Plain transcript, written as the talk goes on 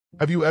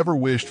Have you ever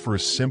wished for a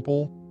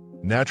simple,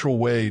 natural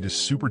way to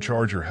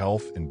supercharge your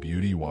health and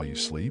beauty while you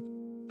sleep?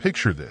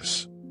 Picture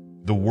this.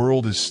 The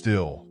world is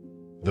still,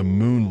 the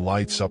moon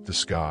lights up the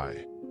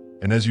sky,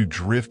 and as you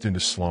drift into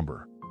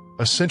slumber,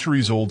 a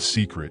centuries-old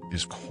secret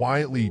is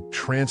quietly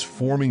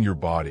transforming your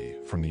body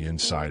from the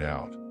inside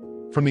out.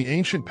 From the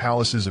ancient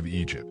palaces of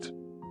Egypt,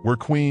 where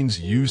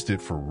queens used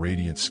it for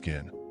radiant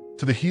skin,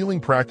 to the healing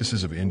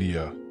practices of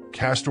India,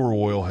 castor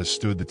oil has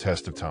stood the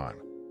test of time.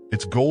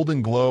 Its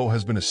golden glow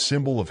has been a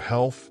symbol of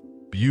health,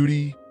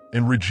 beauty,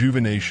 and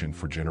rejuvenation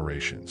for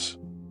generations.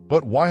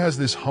 But why has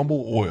this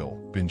humble oil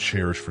been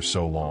cherished for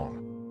so long?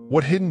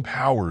 What hidden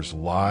powers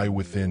lie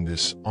within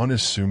this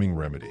unassuming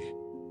remedy?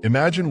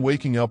 Imagine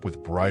waking up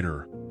with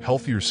brighter,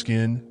 healthier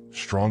skin,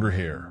 stronger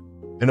hair,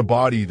 and a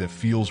body that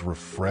feels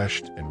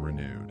refreshed and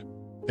renewed.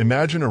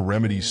 Imagine a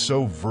remedy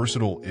so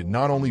versatile it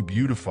not only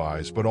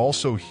beautifies but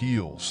also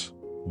heals,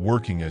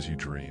 working as you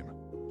dream.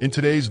 In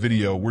today's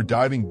video, we're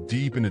diving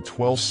deep into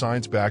 12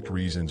 science-backed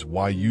reasons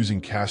why using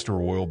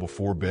castor oil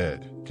before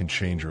bed can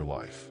change your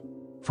life.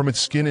 From its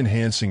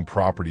skin-enhancing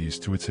properties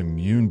to its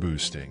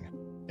immune-boosting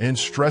and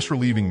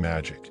stress-relieving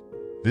magic,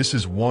 this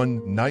is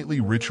one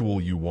nightly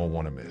ritual you won't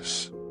want to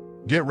miss.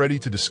 Get ready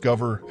to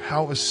discover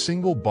how a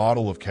single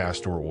bottle of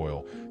castor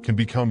oil can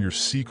become your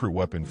secret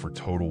weapon for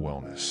total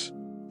wellness.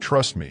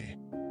 Trust me,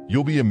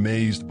 you'll be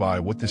amazed by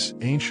what this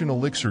ancient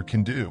elixir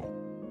can do.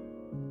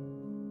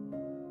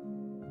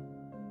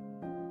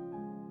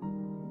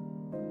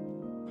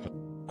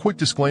 Quick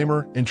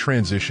disclaimer and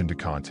transition to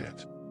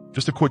content.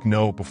 Just a quick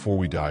note before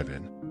we dive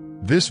in.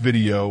 This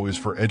video is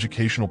for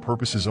educational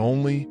purposes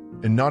only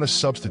and not a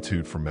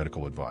substitute for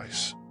medical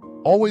advice.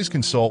 Always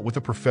consult with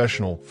a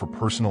professional for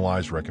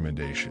personalized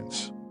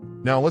recommendations.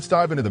 Now let's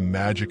dive into the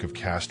magic of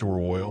castor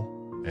oil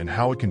and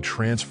how it can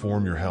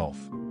transform your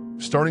health,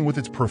 starting with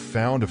its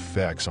profound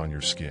effects on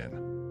your skin.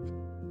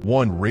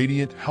 1.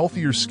 Radiant,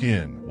 healthier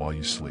skin while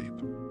you sleep.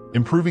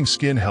 Improving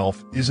skin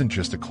health isn't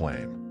just a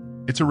claim.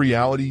 It's a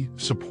reality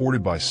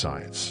supported by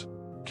science.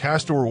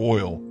 Castor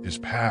oil is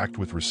packed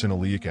with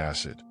ricinoleic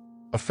acid,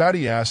 a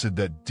fatty acid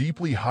that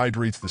deeply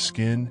hydrates the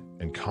skin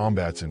and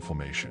combats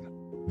inflammation.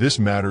 This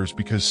matters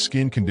because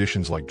skin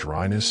conditions like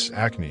dryness,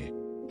 acne,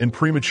 and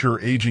premature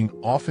aging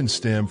often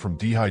stem from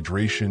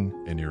dehydration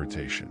and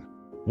irritation.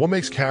 What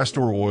makes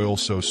castor oil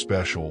so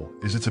special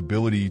is its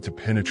ability to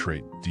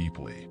penetrate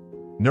deeply,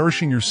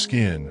 nourishing your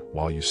skin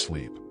while you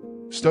sleep.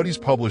 Studies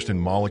published in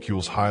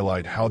Molecules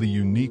highlight how the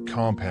unique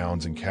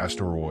compounds in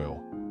castor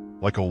oil,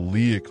 like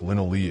oleic,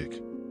 linoleic,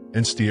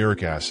 and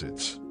stearic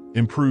acids,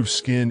 improve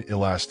skin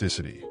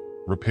elasticity,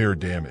 repair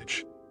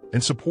damage,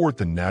 and support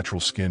the natural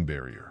skin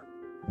barrier.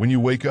 When you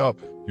wake up,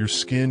 your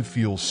skin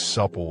feels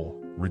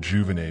supple,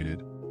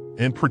 rejuvenated,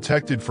 and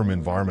protected from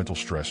environmental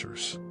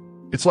stressors.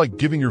 It's like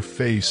giving your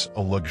face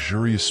a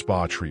luxurious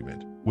spa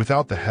treatment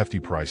without the hefty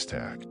price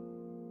tag.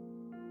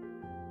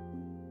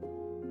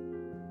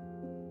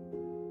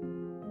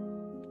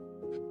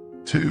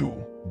 2.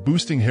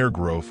 Boosting hair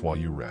growth while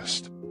you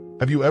rest.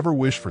 Have you ever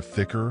wished for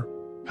thicker,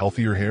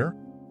 healthier hair?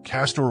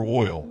 Castor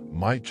oil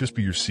might just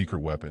be your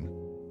secret weapon.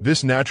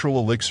 This natural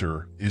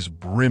elixir is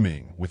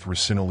brimming with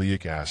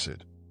ricinoleic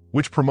acid,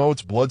 which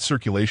promotes blood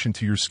circulation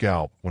to your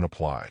scalp when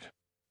applied.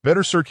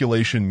 Better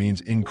circulation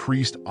means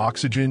increased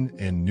oxygen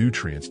and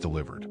nutrients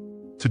delivered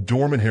to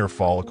dormant hair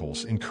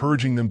follicles,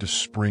 encouraging them to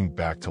spring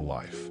back to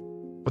life.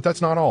 But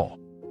that's not all.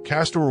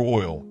 Castor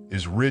oil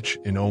is rich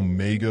in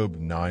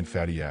omega-9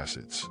 fatty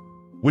acids,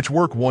 which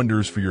work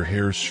wonders for your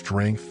hair's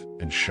strength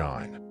and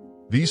shine.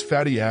 These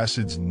fatty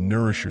acids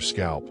nourish your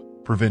scalp,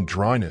 prevent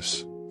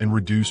dryness, and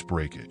reduce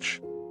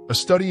breakage. A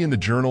study in the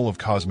Journal of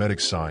Cosmetic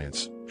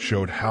Science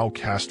showed how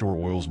castor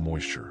oil's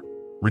moisture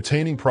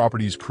retaining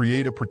properties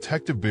create a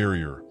protective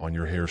barrier on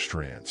your hair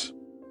strands,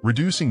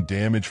 reducing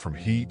damage from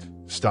heat,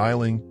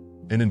 styling,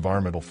 and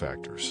environmental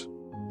factors.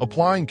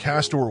 Applying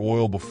castor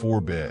oil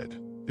before bed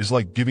is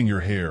like giving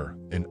your hair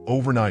an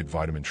overnight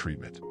vitamin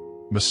treatment.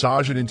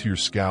 Massage it into your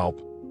scalp,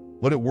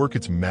 let it work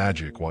its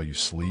magic while you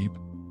sleep,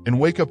 and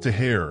wake up to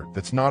hair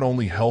that's not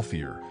only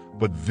healthier,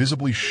 but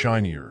visibly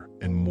shinier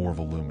and more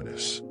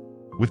voluminous.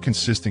 With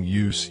consistent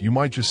use, you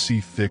might just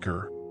see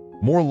thicker,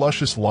 more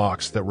luscious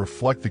locks that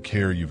reflect the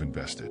care you've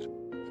invested.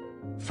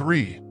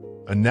 3.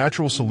 A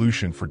natural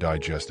solution for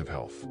digestive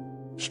health.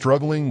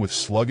 Struggling with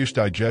sluggish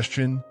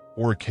digestion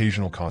or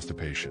occasional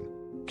constipation?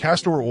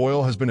 Castor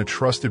oil has been a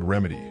trusted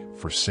remedy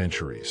for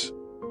centuries,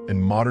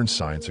 and modern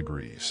science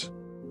agrees.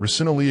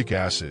 Ricinoleic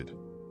acid,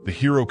 the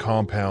hero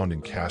compound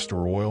in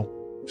castor oil,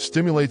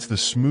 stimulates the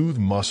smooth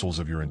muscles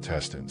of your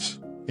intestines,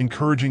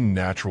 encouraging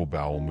natural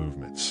bowel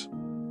movements.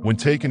 When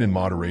taken in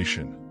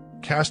moderation,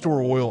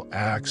 castor oil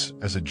acts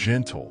as a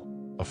gentle,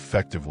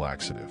 effective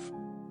laxative.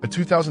 A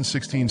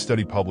 2016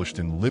 study published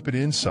in Lipid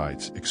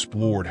Insights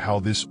explored how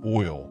this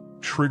oil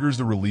triggers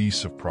the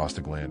release of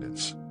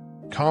prostaglandins,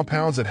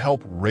 compounds that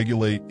help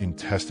regulate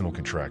intestinal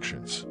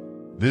contractions.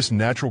 This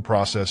natural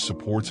process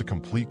supports a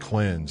complete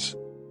cleanse,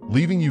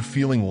 leaving you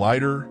feeling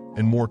lighter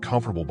and more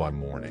comfortable by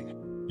morning.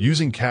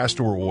 Using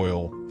castor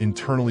oil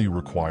internally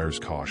requires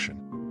caution.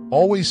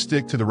 Always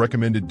stick to the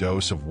recommended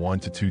dose of 1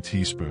 to 2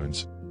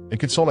 teaspoons and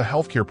consult a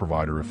healthcare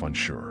provider if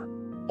unsure.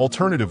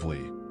 Alternatively,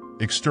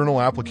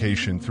 external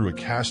application through a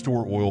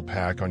castor oil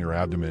pack on your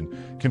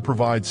abdomen can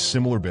provide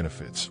similar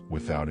benefits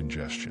without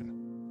ingestion.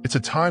 It's a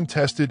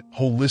time-tested,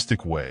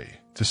 holistic way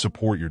to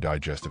support your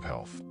digestive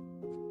health.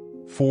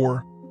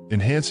 4.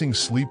 Enhancing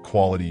sleep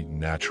quality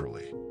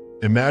naturally.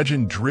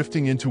 Imagine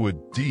drifting into a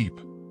deep,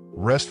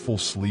 restful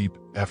sleep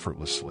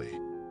effortlessly.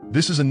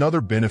 This is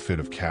another benefit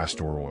of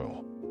castor oil.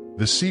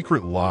 The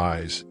secret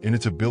lies in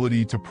its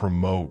ability to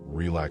promote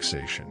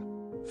relaxation.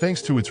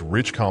 Thanks to its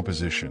rich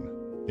composition,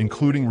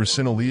 including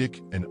ricinoleic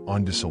and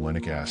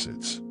undecylenic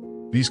acids.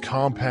 These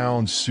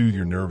compounds soothe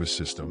your nervous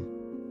system,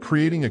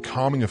 creating a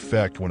calming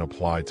effect when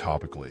applied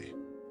topically.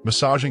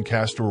 Massaging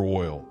castor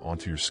oil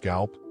onto your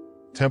scalp,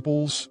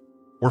 temples,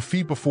 or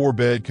feet before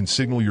bed can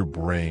signal your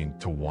brain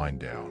to wind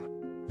down.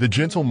 The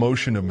gentle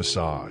motion of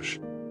massage,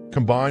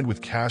 combined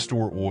with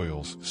castor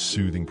oil's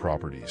soothing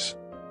properties,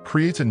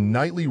 creates a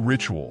nightly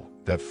ritual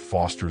that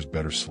fosters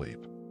better sleep.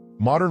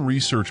 Modern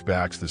research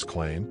backs this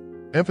claim,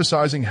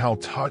 emphasizing how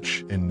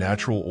touch and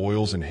natural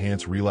oils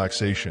enhance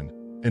relaxation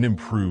and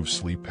improve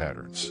sleep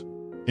patterns.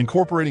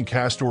 Incorporating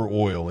castor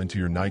oil into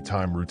your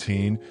nighttime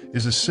routine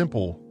is a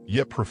simple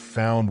yet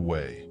profound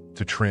way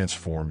to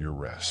transform your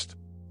rest.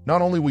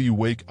 Not only will you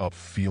wake up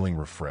feeling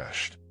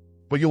refreshed,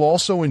 but you'll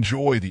also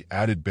enjoy the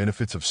added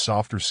benefits of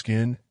softer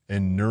skin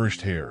and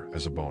nourished hair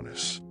as a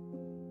bonus.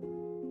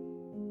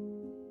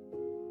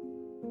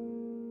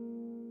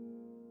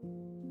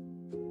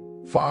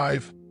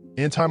 5.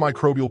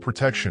 Antimicrobial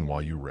protection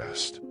while you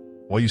rest.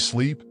 While you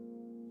sleep,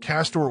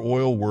 castor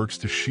oil works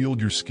to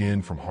shield your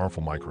skin from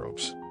harmful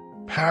microbes.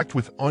 Packed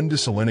with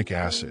undecylenic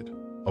acid,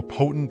 a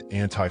potent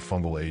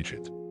antifungal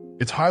agent,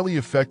 it's highly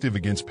effective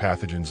against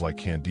pathogens like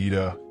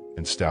Candida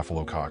and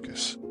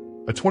Staphylococcus.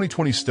 A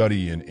 2020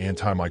 study in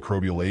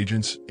antimicrobial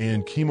agents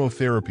and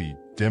chemotherapy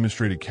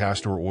demonstrated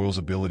castor oil's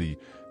ability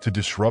to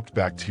disrupt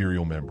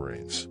bacterial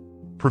membranes,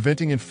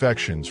 preventing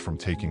infections from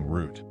taking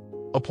root.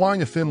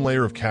 Applying a thin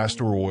layer of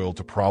castor oil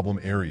to problem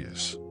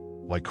areas,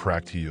 like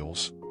cracked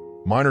heels,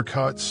 minor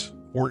cuts,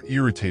 or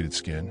irritated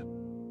skin,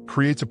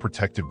 creates a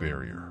protective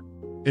barrier.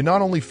 It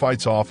not only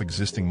fights off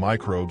existing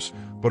microbes,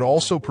 but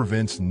also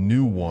prevents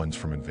new ones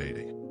from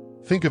invading.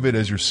 Think of it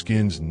as your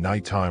skin's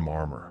nighttime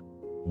armor,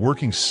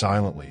 working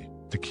silently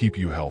to keep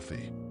you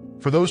healthy.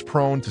 For those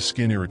prone to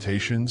skin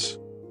irritations,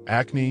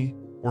 acne,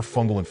 or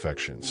fungal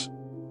infections,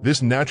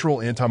 this natural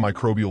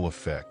antimicrobial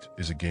effect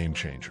is a game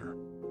changer.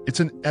 It's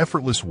an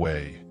effortless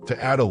way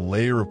to add a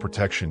layer of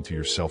protection to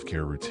your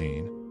self-care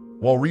routine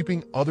while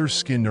reaping other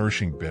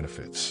skin-nourishing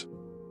benefits.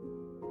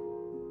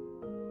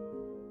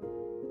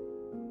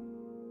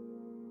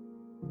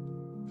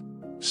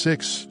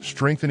 6.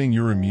 Strengthening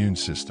your immune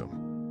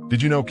system.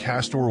 Did you know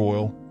castor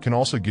oil can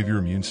also give your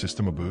immune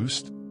system a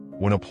boost?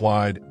 When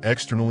applied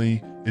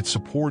externally, it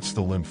supports the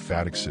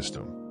lymphatic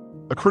system,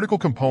 a critical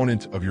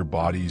component of your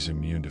body's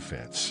immune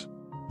defense.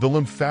 The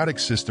lymphatic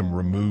system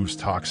removes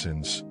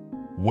toxins,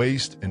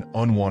 waste, and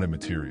unwanted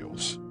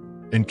materials,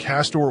 and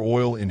castor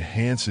oil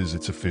enhances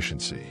its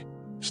efficiency.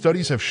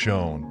 Studies have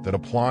shown that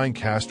applying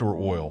castor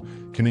oil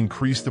can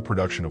increase the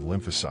production of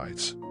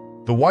lymphocytes,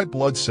 the white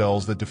blood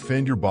cells that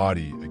defend your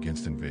body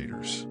against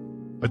invaders.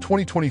 A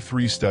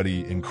 2023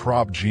 study in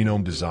crop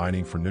genome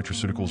designing for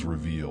nutraceuticals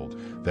revealed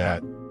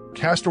that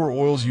castor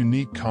oil's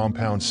unique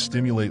compounds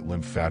stimulate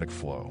lymphatic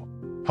flow,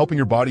 helping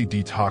your body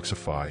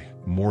detoxify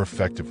more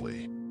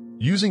effectively.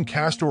 Using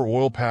castor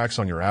oil packs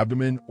on your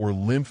abdomen or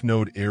lymph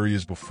node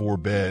areas before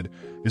bed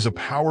is a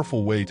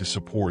powerful way to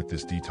support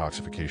this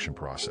detoxification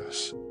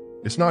process.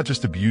 It's not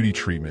just a beauty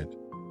treatment,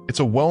 it's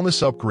a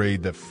wellness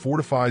upgrade that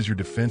fortifies your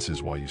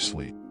defenses while you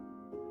sleep.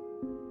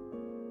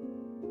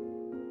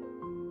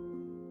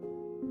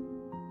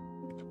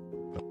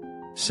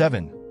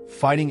 7.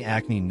 Fighting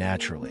acne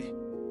naturally.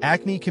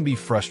 Acne can be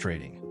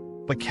frustrating,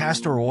 but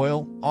castor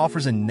oil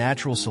offers a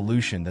natural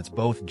solution that's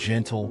both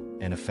gentle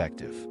and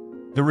effective.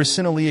 The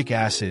ricinoleic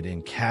acid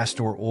in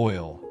castor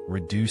oil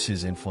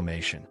reduces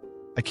inflammation,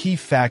 a key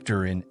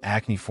factor in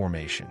acne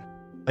formation.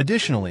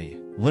 Additionally,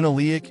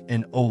 linoleic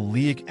and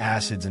oleic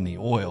acids in the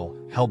oil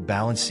help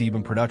balance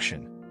sebum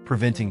production,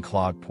 preventing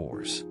clogged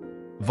pores.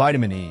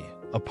 Vitamin E,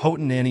 a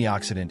potent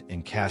antioxidant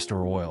in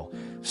castor oil,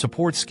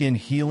 supports skin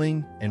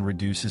healing and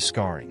reduces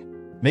scarring,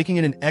 making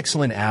it an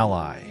excellent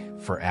ally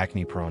for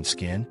acne-prone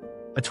skin.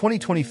 A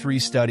 2023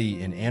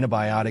 study in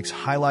antibiotics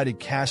highlighted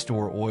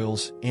castor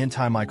oil's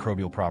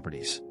antimicrobial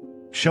properties,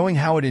 showing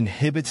how it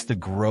inhibits the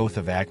growth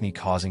of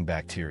acne-causing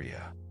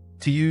bacteria.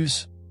 To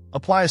use,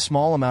 apply a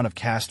small amount of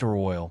castor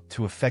oil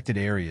to affected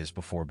areas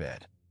before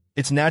bed.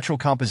 Its natural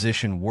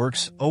composition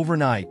works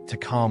overnight to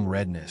calm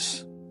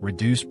redness,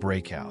 reduce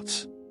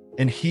breakouts,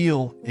 and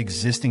heal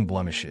existing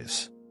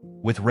blemishes.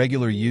 With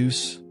regular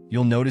use,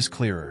 you'll notice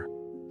clearer,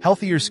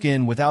 healthier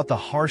skin without the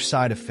harsh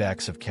side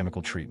effects of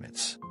chemical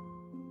treatments.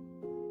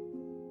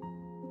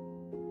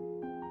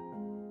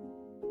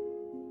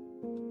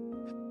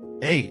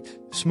 8.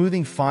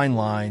 Smoothing fine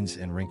lines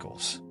and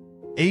wrinkles.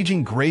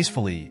 Aging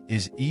gracefully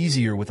is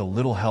easier with a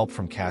little help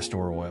from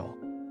castor oil.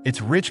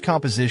 Its rich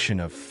composition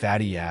of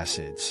fatty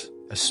acids,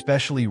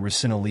 especially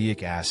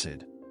ricinoleic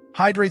acid,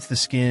 hydrates the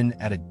skin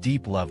at a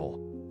deep level,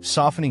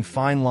 softening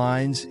fine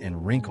lines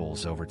and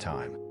wrinkles over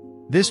time.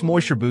 This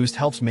moisture boost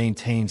helps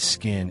maintain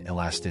skin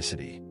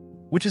elasticity,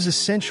 which is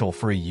essential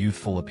for a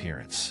youthful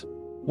appearance.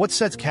 What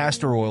sets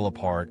castor oil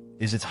apart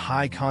is its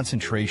high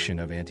concentration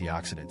of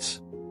antioxidants,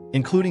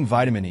 including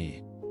vitamin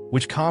E,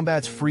 which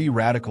combats free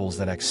radicals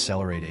that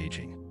accelerate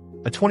aging.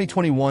 A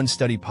 2021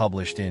 study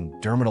published in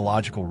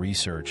Dermatological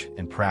Research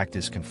and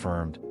Practice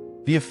confirmed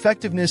the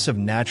effectiveness of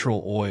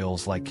natural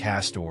oils like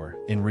castor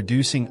in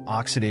reducing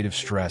oxidative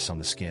stress on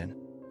the skin,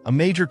 a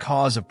major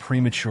cause of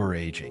premature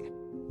aging.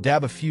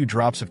 Dab a few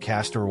drops of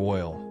castor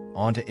oil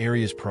onto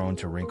areas prone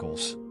to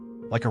wrinkles,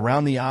 like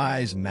around the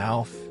eyes,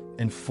 mouth,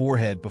 and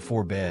forehead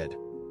before bed.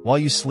 While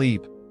you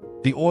sleep,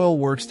 the oil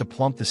works to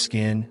plump the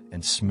skin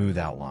and smooth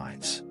out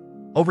lines.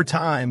 Over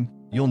time,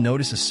 you'll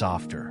notice a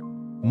softer,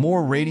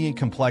 more radiant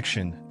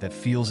complexion that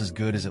feels as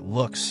good as it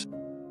looks.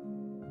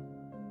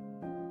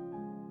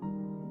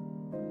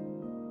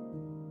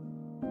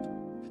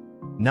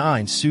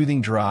 Nine,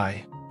 soothing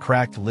dry,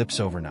 cracked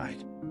lips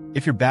overnight.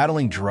 If you're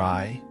battling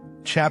dry,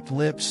 chapped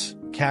lips,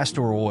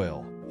 castor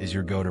oil is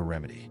your go-to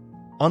remedy.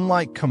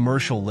 Unlike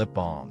commercial lip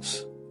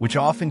balms, which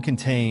often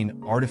contain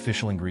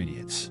artificial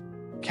ingredients,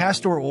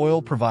 castor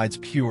oil provides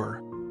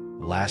pure,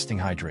 lasting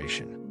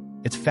hydration.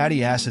 Its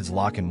fatty acids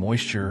lock in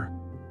moisture,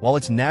 while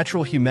its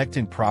natural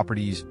humectant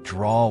properties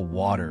draw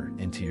water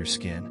into your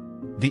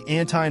skin. The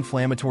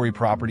anti-inflammatory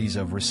properties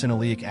of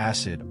ricinoleic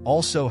acid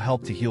also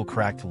help to heal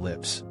cracked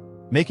lips,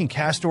 making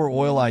castor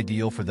oil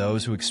ideal for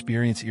those who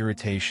experience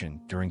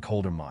irritation during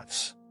colder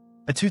months.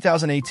 A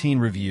 2018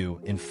 review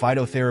in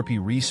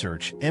Phytotherapy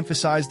Research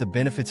emphasized the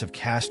benefits of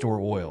castor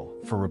oil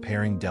for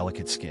repairing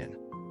delicate skin.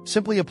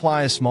 Simply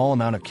apply a small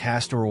amount of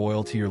castor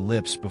oil to your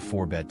lips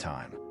before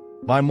bedtime.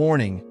 By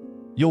morning,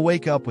 you'll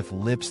wake up with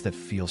lips that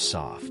feel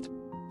soft,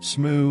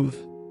 smooth,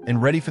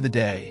 and ready for the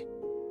day.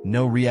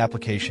 No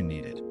reapplication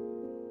needed.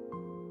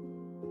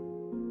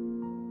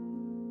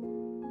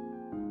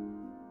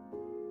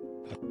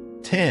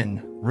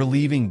 Ten,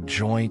 relieving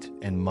joint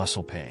and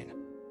muscle pain.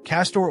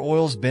 Castor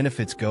oil's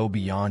benefits go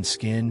beyond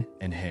skin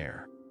and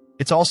hair.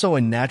 It's also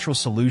a natural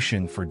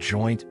solution for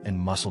joint and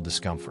muscle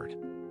discomfort.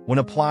 When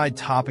applied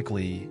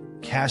topically,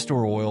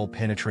 castor oil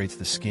penetrates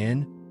the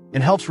skin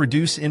and helps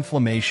reduce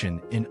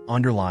inflammation in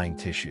underlying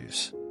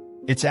tissues.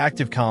 Its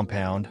active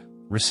compound,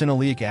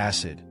 ricinoleic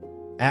acid,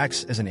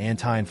 acts as an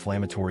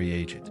anti-inflammatory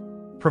agent,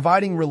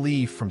 providing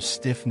relief from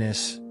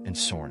stiffness and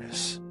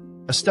soreness.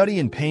 A study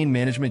in Pain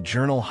Management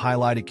Journal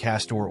highlighted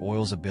castor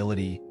oil's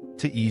ability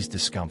to ease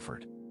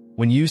discomfort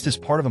when used as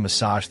part of a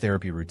massage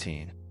therapy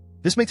routine.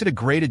 This makes it a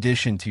great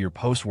addition to your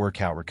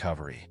post-workout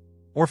recovery,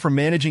 or for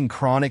managing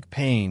chronic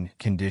pain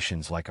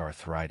conditions like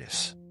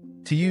arthritis.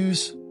 To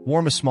use,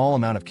 warm a small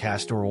amount of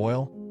castor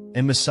oil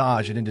and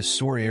massage it into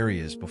sore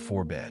areas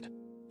before bed.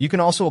 You can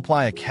also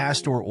apply a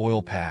castor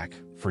oil pack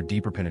for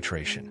deeper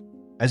penetration.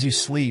 As you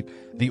sleep,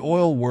 the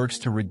oil works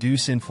to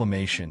reduce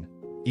inflammation,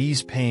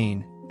 ease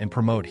pain, and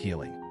promote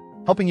healing,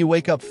 helping you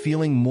wake up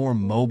feeling more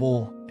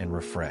mobile and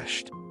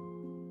refreshed.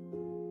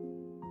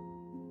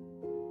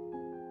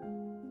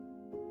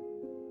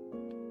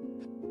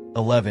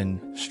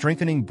 (11)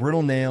 Strengthening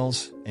brittle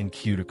nails and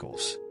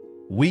cuticles.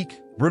 Weak,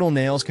 brittle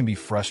nails can be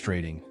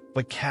frustrating,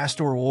 but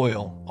castor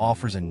oil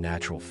offers a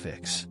natural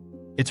fix.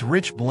 Its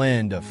rich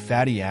blend of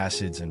fatty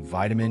acids and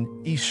vitamin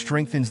E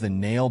strengthens the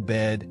nail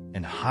bed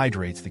and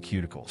hydrates the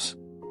cuticles,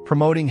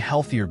 promoting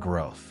healthier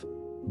growth.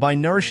 By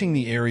nourishing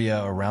the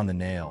area around the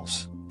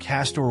nails,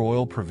 castor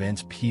oil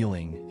prevents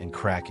peeling and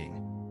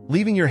cracking,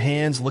 leaving your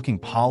hands looking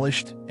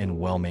polished and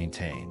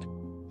well-maintained.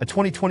 A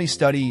 2020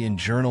 study in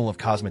Journal of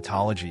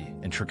Cosmetology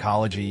and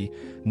Trichology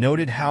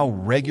noted how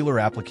regular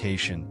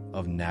application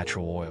of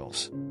natural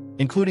oils,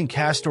 including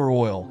castor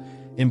oil,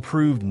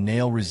 improved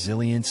nail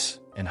resilience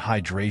and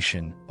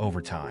hydration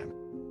over time.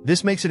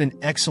 This makes it an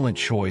excellent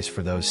choice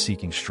for those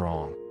seeking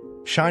strong,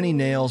 shiny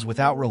nails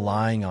without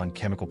relying on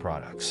chemical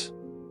products.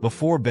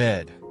 Before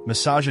bed,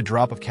 massage a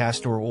drop of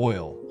castor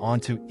oil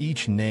onto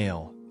each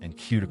nail and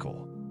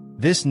cuticle.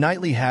 This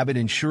nightly habit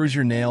ensures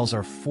your nails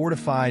are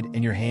fortified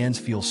and your hands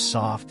feel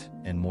soft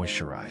and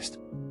moisturized.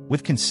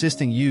 With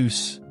consistent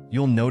use,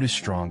 you'll notice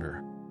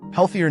stronger,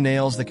 healthier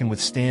nails that can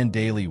withstand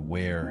daily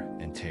wear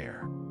and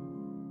tear.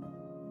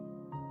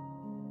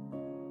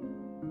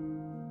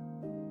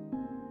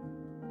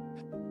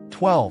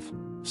 (12)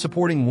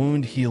 Supporting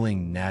wound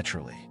healing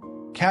naturally.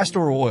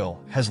 Castor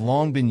oil has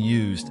long been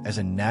used as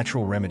a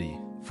natural remedy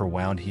for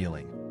wound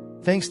healing,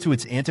 thanks to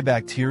its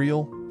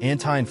antibacterial,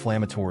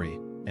 anti-inflammatory,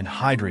 and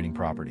hydrating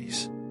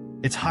properties.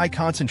 Its high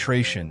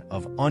concentration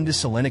of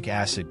undesalinic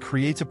acid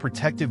creates a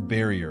protective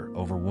barrier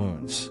over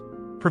wounds,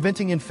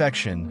 preventing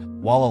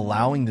infection while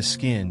allowing the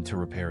skin to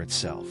repair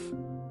itself.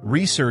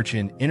 Research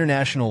in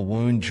International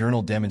Wound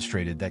Journal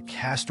demonstrated that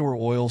castor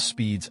oil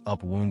speeds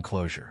up wound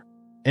closure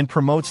and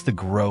promotes the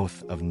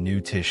growth of new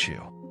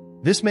tissue.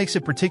 This makes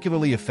it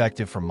particularly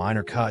effective for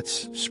minor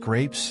cuts,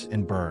 scrapes,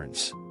 and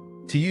burns.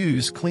 To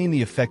use, clean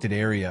the affected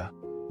area,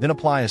 then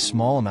apply a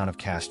small amount of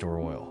castor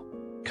oil.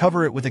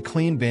 Cover it with a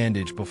clean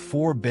bandage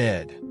before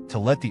bed to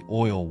let the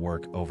oil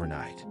work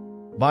overnight.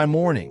 By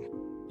morning,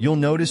 you'll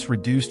notice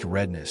reduced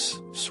redness,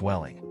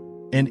 swelling,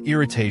 and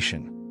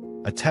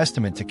irritation, a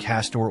testament to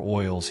castor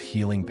oil's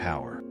healing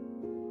power.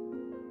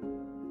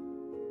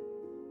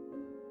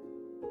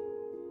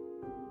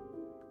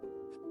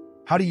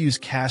 How to use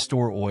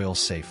castor oil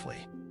safely.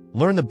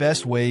 Learn the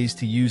best ways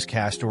to use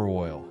castor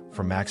oil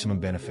for maximum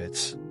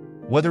benefits.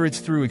 Whether it's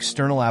through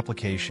external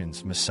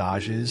applications,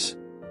 massages,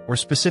 or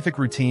specific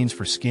routines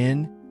for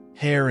skin,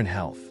 hair, and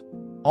health.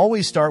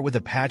 Always start with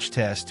a patch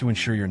test to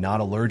ensure you're not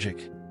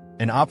allergic,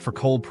 and opt for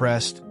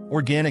cold-pressed,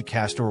 organic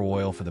castor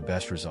oil for the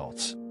best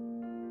results.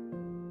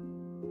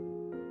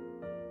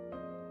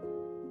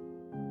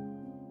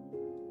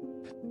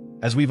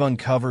 As we've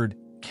uncovered,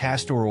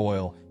 castor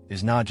oil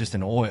is not just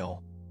an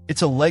oil,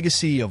 it's a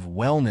legacy of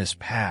wellness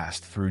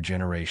passed through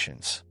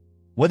generations.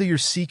 Whether you're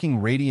seeking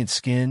radiant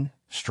skin,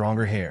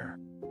 stronger hair,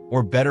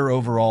 or better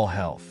overall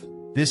health,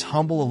 this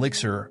humble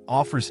elixir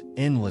offers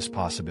endless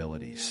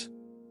possibilities.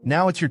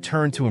 Now it's your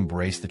turn to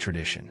embrace the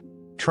tradition.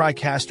 Try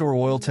castor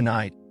oil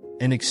tonight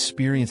and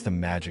experience the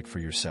magic for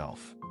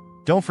yourself.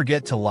 Don't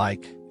forget to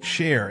like,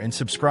 share, and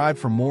subscribe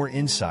for more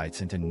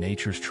insights into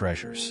nature's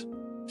treasures.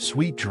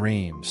 Sweet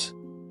dreams,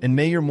 and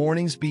may your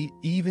mornings be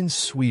even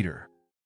sweeter.